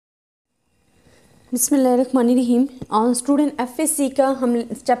बिस्मिल्लाहिर्रहमानिर्रहीम। Student FSc का हम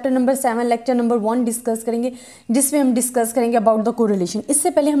chapter number 7 lecture number 1 discuss करेंगे, जिसमें हम डिस्कस करेंगे अबाउट द कोरिलेशन। इससे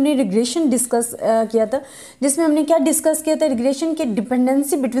पहले हमने रिग्रेशन डिस्कस किया था, जिसमें हमने क्या डिस्कस किया था, रिग्रेशन के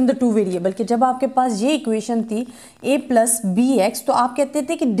dependency between the two variable. कि जब आपके पास ये इक्वेशन थी a प्लस बी एक्स, तो आप कहते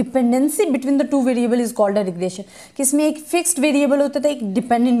थे कि dependency between the two variable is called a regression. कि इसमें एक फिक्स्ड वेरिएबल होता था, एक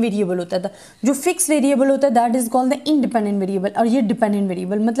डिपेंडेंट वेरिएबल होता था। जो फिक्स वेरिएबल होता है that is called the independent variable, और ये डिपेंडेंट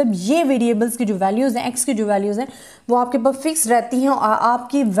वेरिएबल मतलब ये वेरिएबल्स की जो वैल्यूज हैं, एक्स की जो वैल्यूज हैं वो आपके पास फिक्स रहती हैं, और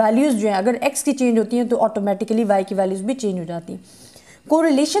आपकी वैल्यूज जो है अगर एक्स की चेंज होती हैं तो ऑटोमेटिकली वाई की वैल्यूज भी चेंज हो जाती हैं।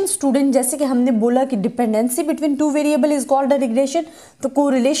 कोरिलेशन स्टूडेंट, जैसे कि हमने बोला कि dependency between two variable is called a regression, तो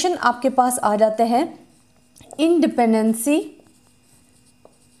कोरिलेशन आपके पास आ जाता है इंडिपेंडेंसी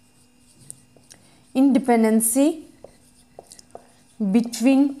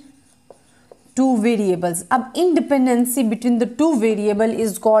बिटवीन टू वेरिएबल्स। अब independency between the two variable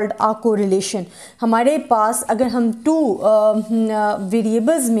is called uh correlation. हमारे पास अगर हम टू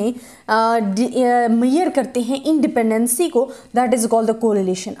वेरिएबल्स में मेजर करते हैं इंडिपेंडेंसी को, that is called the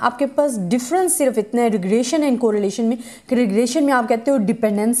correlation. आपके पास डिफरेंस सिर्फ इतना है रिग्रेशन एंड कोरिलेशन में, कि रिग्रेशन में आप कहते हो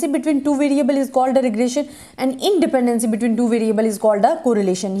dependency between two variable is called a regression and independency between two variable is called a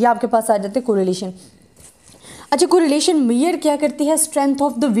correlation. ये आपके पास आ जाते हैं कोरिलेशन। अच्छा, कोरिलेशन मेजर क्या करती है? Strength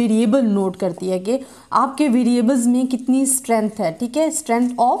of the variable note करती है कि आपके वेरिएबल्स में कितनी स्ट्रेंथ है। ठीक है, स्ट्रेंथ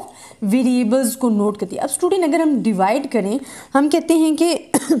ऑफ वेरिएबल्स को नोट करती है। अब स्टूडेंट अगर हम डिवाइड करें, हम कहते हैं कि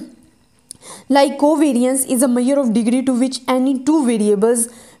like covariance is a measure of degree to which any two variables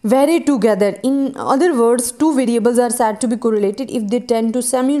vary together. In other words, two variables are said to be correlated if they tend to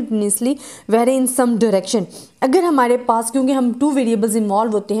simultaneously vary in some direction. अगर हमारे पास, क्योंकि हम two variables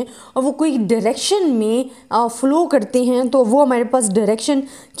involve होते हैं और वो कोई direction में फ्लो करते हैं, तो वो हमारे पास डायरेक्शन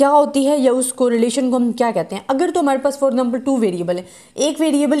क्या होती है या उस कोरिलेशन को हम क्या कहते हैं? अगर तो हमारे पास फॉर एग्जांपल टू वेरिएबल है, एक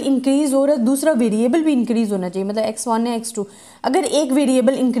वेरिएबल इंक्रीज हो रहा है, दूसरा वेरिएबल भी इंक्रीज होना चाहिए, मतलब x1 है x2। अगर एक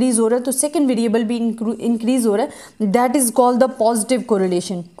वेरिएबल इंक्रीज हो रहा है तो सेकेंड वेरिएबल भी इंक्रीज हो रहा है, that is called the positive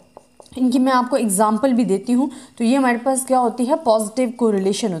correlation. इनकी मैं आपको एग्जाम्पल भी देती हूँ। तो ये हमारे पास क्या होती है? पॉजिटिव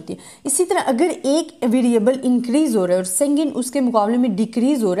कोरिलेशन होती है। इसी तरह अगर एक वेरिएबल इंक्रीज हो रहा है और सेकंड उसके मुकाबले में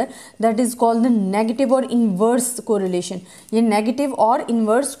डिक्रीज हो रहा है, that is called the negative और इन्वर्स कोरिलेशन। ये नेगेटिव और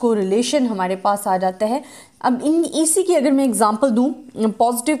इन्वर्स कोरिलेशन हमारे पास आ जाता है। अब इसी की अगर मैं एग्जाम्पल दूँ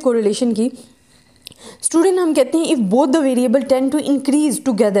पॉजिटिव कोरिलेशन की, स्टूडेंट हम कहते हैं if both the variable tend to increase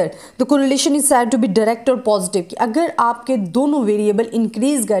together the correlation is said to be direct और पॉजिटिव। कि अगर आपके दोनों वेरिएबल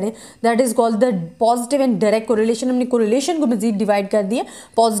इंक्रीज करें, that is called the positive and direct correlation. हमने कोरिलेशन को मजीद डिवाइड कर दिया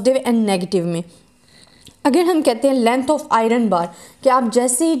पॉजिटिव एंड नेगेटिव में। अगर हम कहते हैं लेंथ ऑफ आयरन बार, कि आप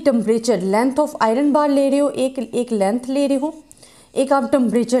जैसे ही temperature, length of iron bar ले रहे हो, एक लेंथ ले रहे हो, एक आप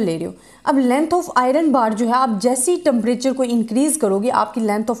टेम्परेचर ले रहे हो। अब लेंथ ऑफ आयरन बार जो है, आप जैसे ही टेम्परेचर को इंक्रीज करोगे आपकी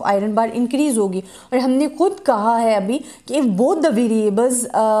length of iron bar increase होगी। और हमने खुद कहा है अभी कि if both the variables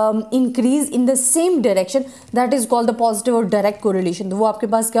increase in the same direction, that is called the positive और डायरेक्ट कोरिलेशन। तो वो आपके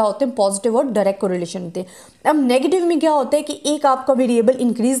पास क्या होते हैं? पॉजिटिव और डायरेक्ट कोरिलेशन होते हैं। अब नेगेटिव में क्या होता है कि एक आपका वेरिएबल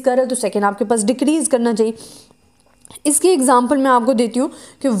इंक्रीज कर रहा है तो सेकेंड आपके पास डिक्रीज करना चाहिए। इसकी एग्जाम्पल मैं आपको देती हूँ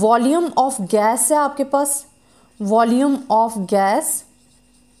कि वॉल्यूम ऑफ गैस है आपके पास, volume of gas,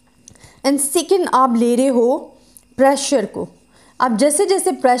 and second आप ले रहे हो प्रेशर को। आप जैसे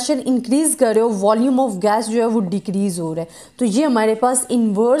जैसे प्रेशर इंक्रीज कर रहे हो, वॉल्यूम ऑफ गैस जो है वो डिक्रीज हो रहा है। तो ये हमारे पास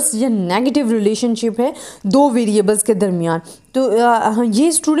इन्वर्स या नेगेटिव रिलेशनशिप है दो वेरिएबल्स के दरमियान। तो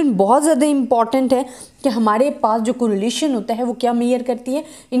ये स्टूडेंट बहुत ज़्यादा इंपॉर्टेंट है कि हमारे पास जो कोरिलेशन होता है वो क्या मेजर करती है?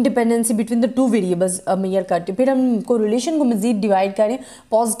 Independency between the two variables major करती है। फिर हम कोरिलेशन को मजीद डिवाइड करें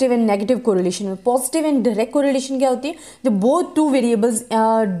पॉजिटिव एंड नेगेटिव कोरिलेशन में। पॉजिटिव एंड डायरेक्ट कोरिलेशन क्या होती है? जब बोथ टू वेरिएबल्स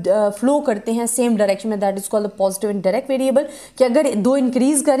फ्लो करते हैं सेम डायरेक्शन में, that is called the positive and direct variable. कि अगर दो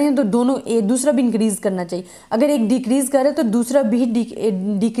इंक्रीज करें तो दोनों दूसरा भी इंक्रीज करना चाहिए, अगर एक डिक्रीज करे तो दूसरा भी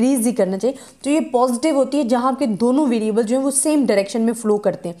डिक्रीज ही करना चाहिए। तो ये पॉजिटिव होती है जहाँ आपके दोनों वेरिएबल जो है वो सेम डायरेक्शन में फ्लो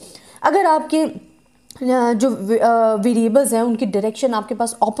करते हैं। अगर आपके जो वेरिएबल्स हैं उनकी डायरेक्शन आपके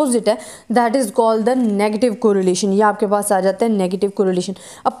पास ऑपोजिट है, that is called the negative correlation. ये आपके पास आ जाता है नेगेटिव कोरिलेशन।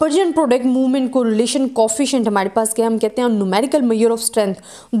 अब Persian product movement correlation coefficient हमारे पास क्या, हम कहते हैं numerical measure of strength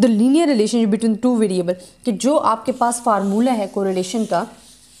the linear relationship between two variable. कि जो आपके पास फार्मूला है कोरिलेशन का,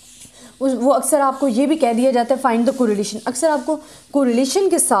 वो अक्सर आपको ये भी कह दिया जाता है फाइंड द कोरिलेशन। अक्सर आपको कोरिलेशन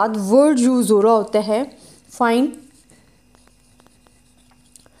के साथ वर्ड यूज हो रहा होता है find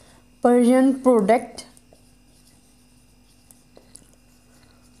Persian product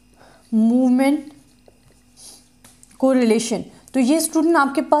movement correlation. तो ये स्टूडेंट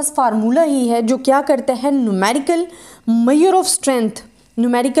आपके पास फार्मूला ही है जो क्या करता है? Numerical measure of strength,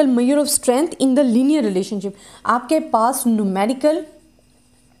 numerical measure of strength in the linear relationship. आपके पास numerical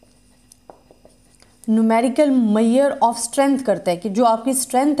numerical measure of strength करता है, कि जो आपकी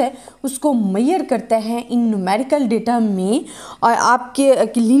स्ट्रेंथ है उसको मेजर करता है इन न्यूमेरिकल डेटा में। और आपके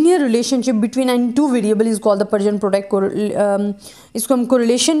linear relationship between any two variable is called the पर्जन product. इसको हम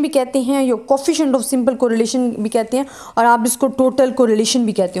कोरिलेशन भी कहते हैं, या कोफिशिएंट ऑफ सिंपल कोरिलेशन भी कहते हैं, और आप इसको टोटल कोरिलेशन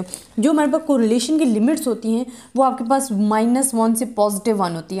भी कहते हो। जो हमारे पास कोरिलेशन की लिमिट्स होती हैं वो आपके पास -1 से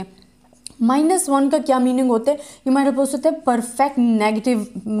 +1 होती है। -1 का क्या मीनिंग होता है? ये हमारे पास होता है perfect negative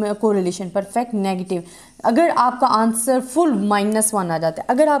correlation, perfect negative. अगर आपका आंसर फुल -1 आ जाता है,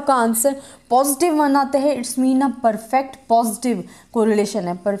 अगर आपका आंसर +1 आता है, it's mean a perfect positive correlation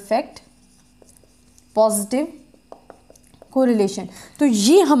है, परफेक्ट पॉजिटिव कोरिलेशन। तो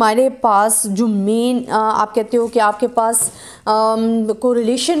ये हमारे पास जो मेन आप कहते हो कि आपके पास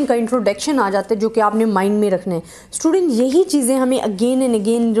कोरिलेशन का इंट्रोडक्शन आ जाता है, जो कि आपने माइंड में रखना है। स्टूडेंट यही चीज़ें हमें अगेन एंड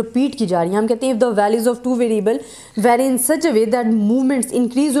अगेन रिपीट की जा रही हैं। हम कहते हैं if the values of two variable very in such a way that movements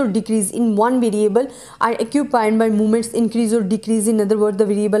increase और decrease in one variable are occupied bye movements increase और decrease in other word the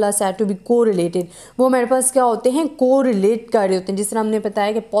variable are said to be correlated. वो हमारे पास क्या होते हैं? Correlate कर रहे होते हैं। जिस तरह हमने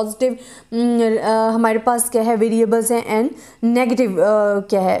बताया कि पॉजिटिव हमारे पास क्या है, वेरिएबल्स हैं, एंड नेगेटिव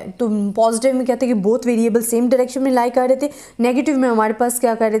क्या है। तो पॉजिटिव में कहते हैं कि बोथ वेरिएबल सेम डायरेक्शन में लाई कर रहे थे, नेगेटिव में हमारे पास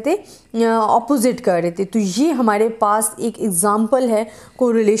क्या कर रहे थे? ऑपोजिट कर रहे थे। तो ये हमारे पास एक एग्जांपल है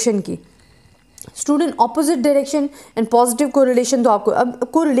कोरिलेशन की। Student opposite direction and positive correlation. तो आपको अब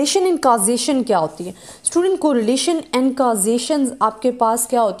कोरिलेशन एंड काजेशन क्या होती है? स्टूडेंट कोरिलेशन एंड काजेशन आपके पास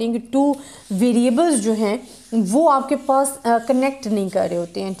क्या होती हैं कि टू वेरिएबल्स जो हैं वो आपके पास कनेक्ट नहीं कर रहे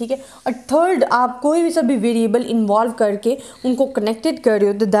होते हैं, ठीक है। और थर्ड, आप कोई भी सभी वेरिएबल इन्वॉल्व करके उनको कनेक्टेड कर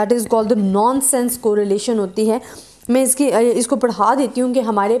रहे होते, that is called the nonsense correlation होती है। मैं इसको पढ़ा देती हूँ कि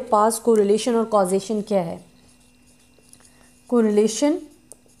हमारे पास कोरिलेशन और कॉजेशन क्या है। कोरिलेशन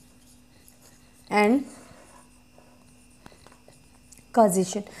एंड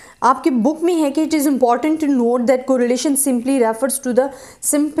causation आपकी बुक में है कि it is important to note that correlation simply refers to the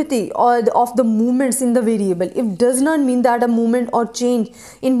sympathy और of the movements in the variable. It does not mean that a movement or change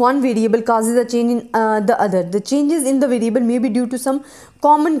in one variable causes a change in the other. The changes in the variable may be due to some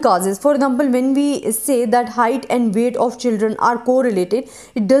common causes. For example, when we say that height and weight of children are correlated,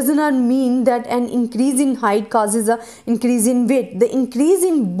 it does not mean that an increase in height causes a increase in weight. The increase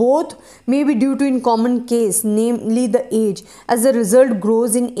in both may be due to in common case, namely the age. As a result,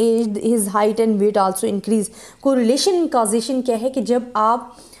 grows in age, his height and weight also increase. Correlation and causation क्या है कि जब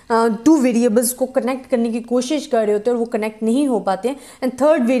आप two variables को connect करने की कोशिश कर रहे होते हैं और वो कनेक्ट नहीं हो पाते हैं, and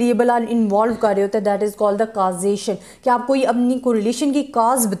third variable are involve कर रहे होते हैं, that is called the causation. कि आप कोई अपनी कोरिलेशन की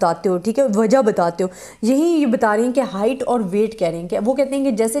काज बताते हो, ठीक है, वजह बताते हो। यही ये बता रही हैं कि हाइट और वेट कह रहे हैं, कि वो कहते हैं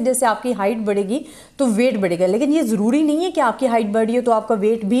कि जैसे जैसे आपकी हाइट बढ़ेगी तो वेट बढ़ेगा, लेकिन ये ज़रूरी नहीं है कि आपकी हाइट बढ़ी हो तो आपका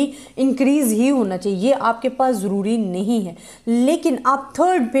वेट भी इंक्रीज़ ही होना चाहिए, ये आपके पास ज़रूरी नहीं है। लेकिन आप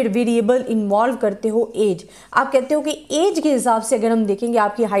थर्ड फिर वेरिएबल इन्वॉल्व करते हो एज। आप कहते हो कि एज के हिसाब से अगर हम देखेंगे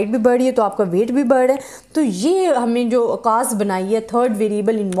आपकी हाइट भी बढ़ रही है तो आपका वेट भी बढ़ रहा है, तो ये हमने जो काज बनाई है थर्ड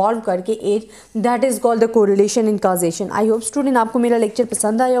वेरिएबल इन्वॉल्व करके as, that is called the correlation in causation. I hope student आपको मेरा लेक्चर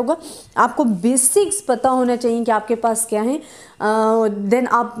पसंद आया होगा। आपको बेसिक्स पता होना चाहिए कि आपके पास क्या है, देन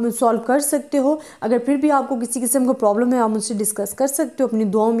आप सॉल्व कर सकते हो। अगर फिर भी आपको किसी किस्म का प्रॉब्लम है आप मुझसे डिस्कस कर सकते हो। अपनी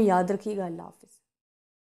दुआओं में याद रखिएगा। अल्लाह।